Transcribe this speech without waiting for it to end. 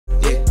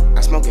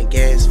smoking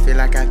gas, feel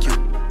like I cute.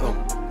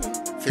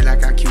 Feel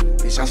like I cute.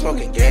 Bitch, I'm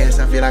smoking gas,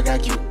 I feel like I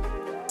cute.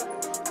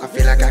 I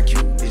feel like I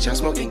cute. Bitch, I'm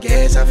smoking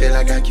gas, I feel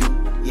like I cute.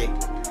 Yeah.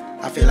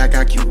 I feel like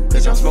I cute.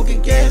 Bitch, I'm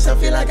smoking gas, I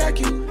feel like I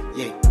cute.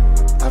 Yeah.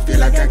 I feel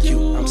like I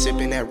cute. I'm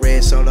sipping that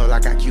red solo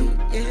like I cute.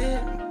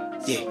 Yeah.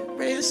 Yeah.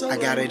 Red solo. I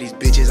got all these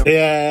bitches.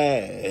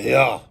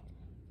 Yeah.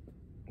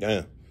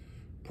 Damn.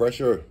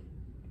 Pressure.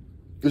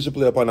 Good to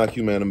play up on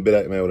IQ, man. I'm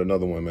back, man, with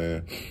another one,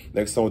 man.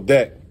 Next on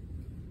deck,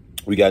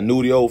 we got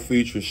Nuttiooo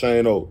featuring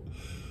Shanooo.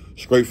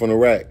 Straight from the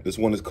rack. This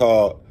one is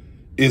called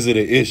Is It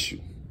an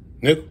Issue?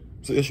 Nick?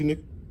 It's an issue, Nick?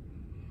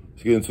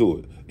 Let's get into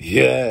it.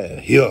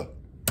 Yeah.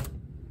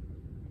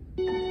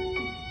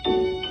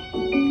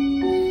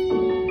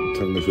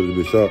 Tell me, make sure this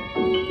bitch up.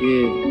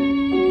 Yeah.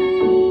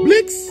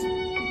 Blicks.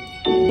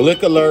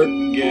 Blick alert.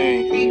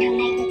 Gang.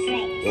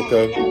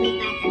 Okay.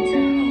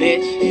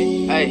 Bitch.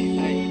 Hey.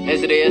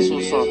 Is it an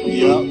issue something?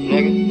 Yup.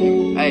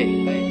 Nigga. Hey.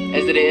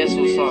 Is it an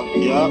issue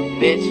something? Yup.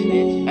 Bitch.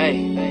 Hey.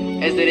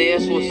 Is it an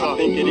issue something? I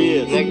think it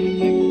is. Nigga.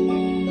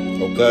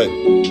 Okay.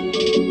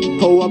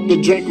 Pull up the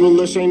drink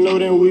rulers, ain't know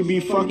then we be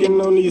fucking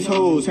on these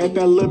hoes. Had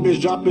that little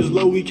bitch drop his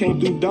low, we came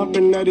through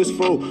dumping at his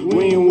foe.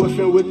 We ain't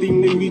whiffing with these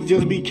niggas, we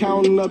just be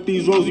counting up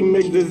these rolls. We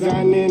mix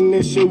designing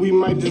this shit, we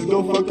might just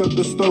go fuck up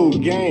the stove.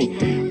 Gang,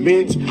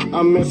 bitch,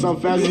 I'm in some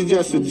fast, it's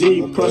just a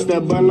G. Press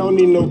that button, don't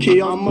need no key.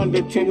 I'm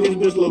under 10, this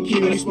bitch low key.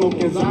 We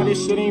smoking Zod,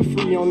 this shit ain't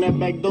free on that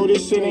back door,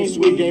 this shit ain't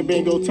sweet. Gang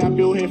bang, go tap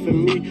your head for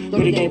me. But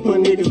they can't put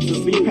niggas to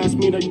sleep. Pass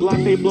me the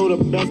Glock, they blow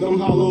the best. Them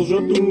hollows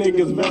rip through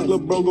niggas' vest. Lil'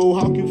 bro, go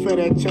hawk you for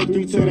that check.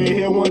 3 to the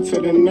head, 1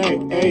 to the neck.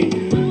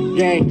 Ayy,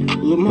 gang,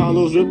 them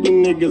hollows rip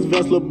through niggas'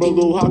 vest. Lil' bro,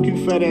 go hawk you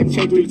for that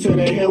check. 3 to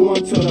the head, 1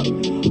 to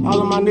the.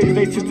 All of my niggas,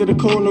 they sit to the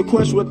cold, no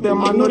question with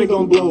them. I know they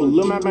gon' blow.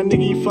 Lil' my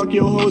nigga, you fuck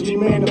your hoe,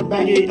 G-man, the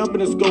bag, yeah, up in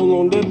the skull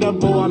on the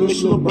double. I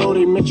miss you, bro,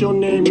 they meant your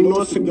name, you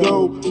know it's a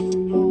go.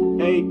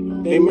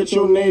 Ayy, they meant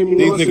your name, you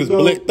know it's a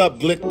go. These niggas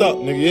blicked up,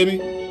 nigga, hear me?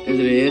 Is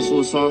it an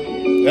issue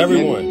something?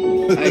 Everyone.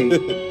 Hey.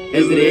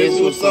 Is it an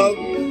issue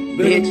something?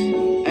 Bitch.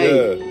 Hey.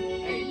 Yeah.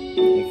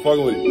 I'm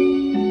fucking with you.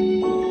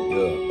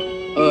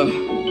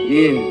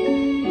 Yeah.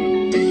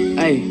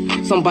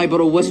 Hey, somebody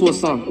better whistle or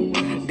something.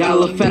 Got a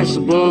little fetish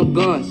of blowing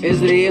guns.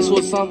 Is it an issue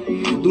or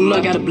something? Do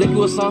not gotta blick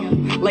you or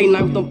something? Late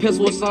night with them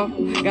pistols or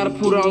something? Gotta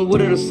put it on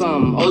with it or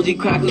something. OG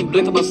crackly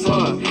blick up my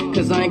son.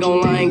 Cause I ain't gon'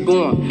 lie, I ain't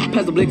going.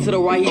 Pass the blick to the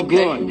right, he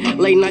going.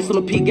 Late nights on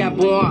the peak got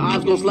born.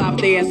 Eyes gon' slide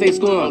if they ass ain't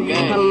scoring.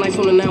 Kinda nice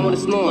on the 9 when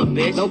it's snoring.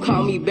 Don't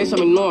call me bitch,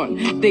 I'm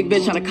ignoring. Thick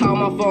bitch try to call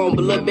my phone,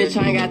 but little bitch,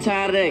 I ain't got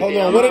time today. Hold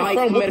on, where they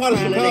from? What part of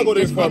Chicago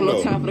they from, though?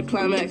 No time for the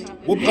climax.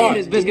 What part?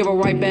 This bitch give her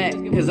right back.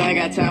 Cause I ain't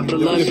got time for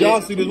the love shit. If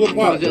y'all see this, what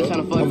part? I was just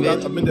tryna fuck,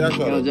 bitch. I've been to I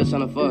was just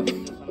tryna fuck.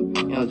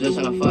 Yo, just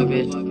tryna fuck,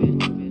 bitch.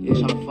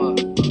 Just tryna fuck.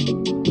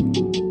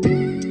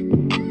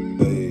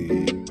 Hey.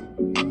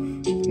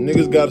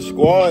 Niggas got a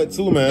squad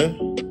too, man.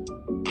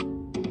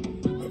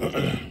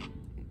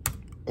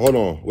 Hold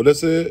on. What that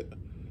said?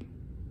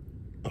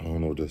 I don't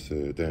know what that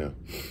said. Damn.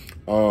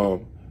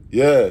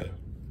 Yeah.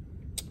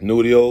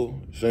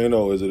 Nuttiooo,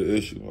 Shanooo, is it an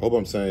issue? I hope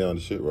I'm saying y'all the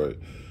shit right.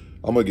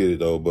 I'm gonna get it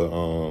though, but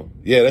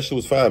yeah, that shit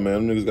was fire,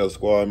 man. Them niggas got a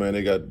squad, man.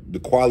 They got the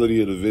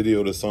quality of the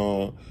video, the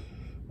song.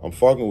 I'm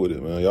fucking with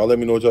it, man. Y'all let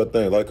me know what y'all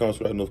think. Like, comment,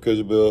 subscribe,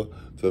 notification bell.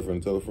 Tell a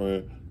friend, tell a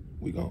friend.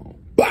 We gone.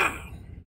 Bye.